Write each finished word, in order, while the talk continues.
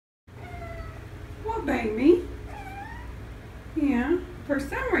Hello, baby. Yeah, for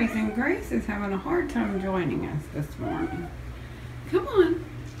some reason, Grace is having a hard time joining us this morning. Come on.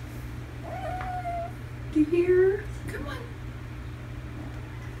 Do you hear her? Come on.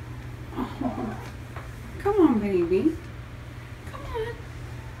 Oh, come on, baby. Come on.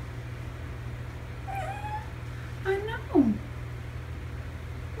 I know.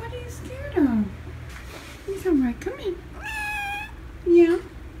 What are you scared of? He's alright. Come in. Yeah.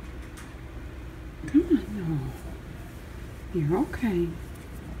 Come on. No. You're okay.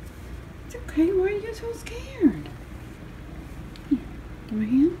 It's okay. Why are you so scared? Here. Give me a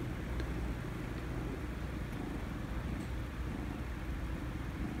hand.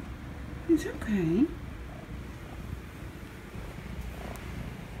 It's okay.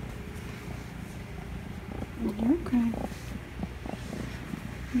 You're okay.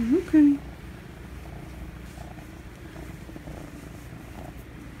 You're okay.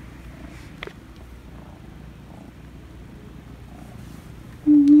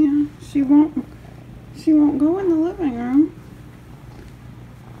 Yeah, she won't go in the living room.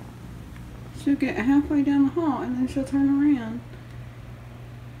 She'll get halfway down the hall and then she'll turn around.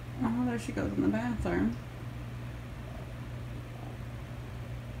 Oh, there she goes in the bathroom.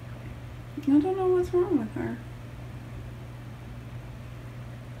 I don't know what's wrong with her.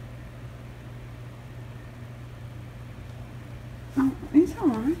 Oh, he's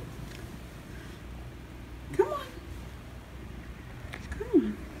alright. Come on. Come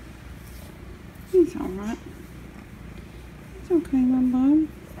on. He's alright. It's okay, my bub.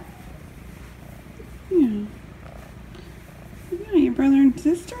 Yeah. Yeah, your brother and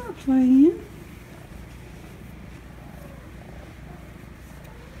sister are playing.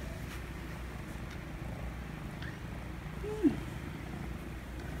 Yeah.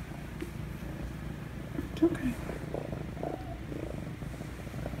 It's okay.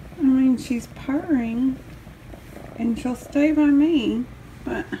 I mean, she's purring and she'll stay by me,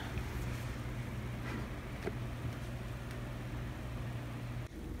 but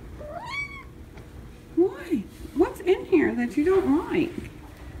why? What's in here that you don't like?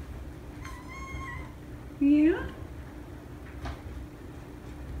 Yeah?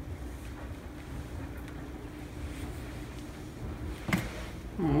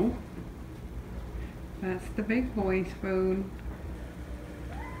 Oh, that's the big boy's food.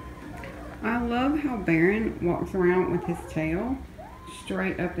 I love how Baron walks around with his tail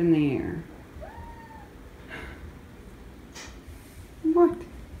straight up in the air. What?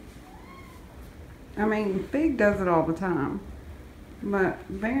 I mean, Big does it all the time, but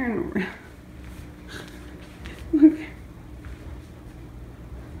Baron, look.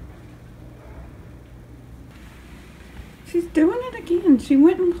 She's doing it again. She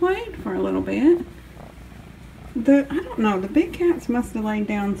went and played for a little bit. I don't know, the big cats must have laid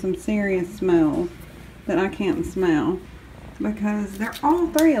down some serious smells that I can't smell, because they're all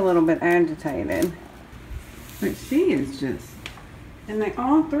three a little bit agitated. But she is just, and they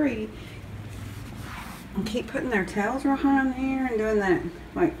all three keep putting their tails behind there and doing that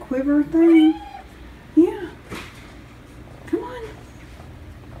like quiver thing. Yeah. Come on.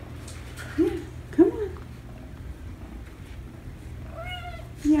 Yeah, come on.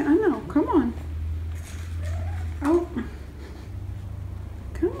 Yeah, I know. Come on. Oh.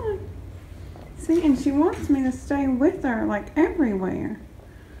 Come on. See, and she wants me to stay with her like everywhere.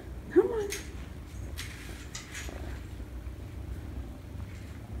 Come on.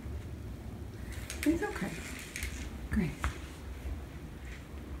 It's okay. Grace.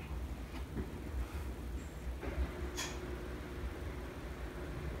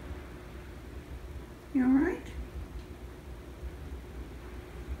 You alright?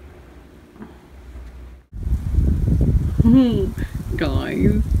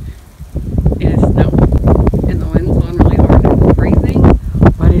 Guys, it is snowing and the wind's blowing really hard and it's freezing,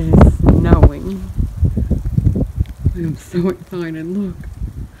 but it is snowing. I'm so excited, look.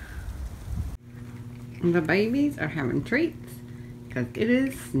 The babies are having treats because it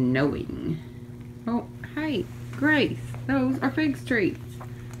is snowing. Oh, hey, Grace, those are Fig's treats.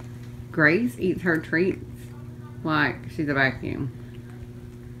 Grace eats her treats like she's a vacuum.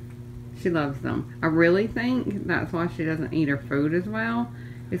 She loves them. I really think that's why she doesn't eat her food as well.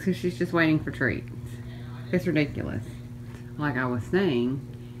 It's because she's just waiting for treats. It's ridiculous. Like I was saying,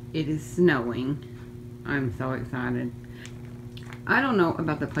 it is snowing. I'm so excited. I don't know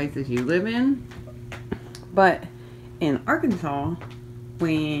about the places you live in, but in Arkansas,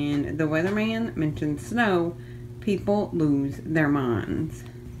 when the weatherman mentions snow, people lose their minds.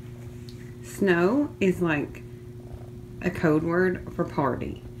 Snow is like a code word for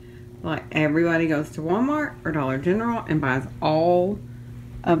party. Like everybody goes to Walmart or Dollar General and buys all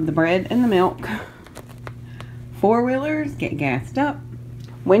of the bread and the milk Four-wheelers get gassed up.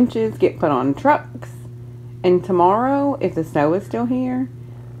 Winches get put on trucks. And tomorrow, if the snow is still here,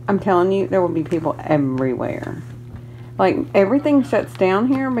 I'm telling you, there will be people everywhere. Like, everything shuts down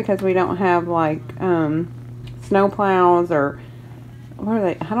here because we don't have, like, snow plows or, what are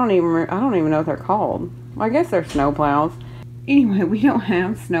they? I don't even know what they're called. Well, I guess they're snow plows. Anyway, we don't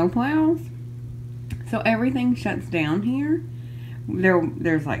have snow plows. So everything shuts down here.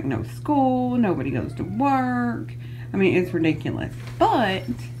 There's like no school, nobody goes to work. I mean, it's ridiculous. But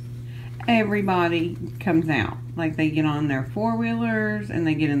everybody comes out. Like, they get on their four-wheelers and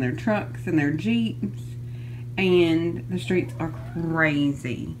they get in their trucks and their Jeeps, and the streets are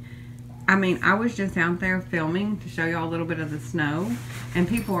crazy. I mean, I was just out there filming to show y'all a little bit of the snow, and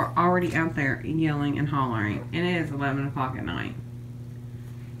people are already out there yelling and hollering, and it is 11 o'clock at night.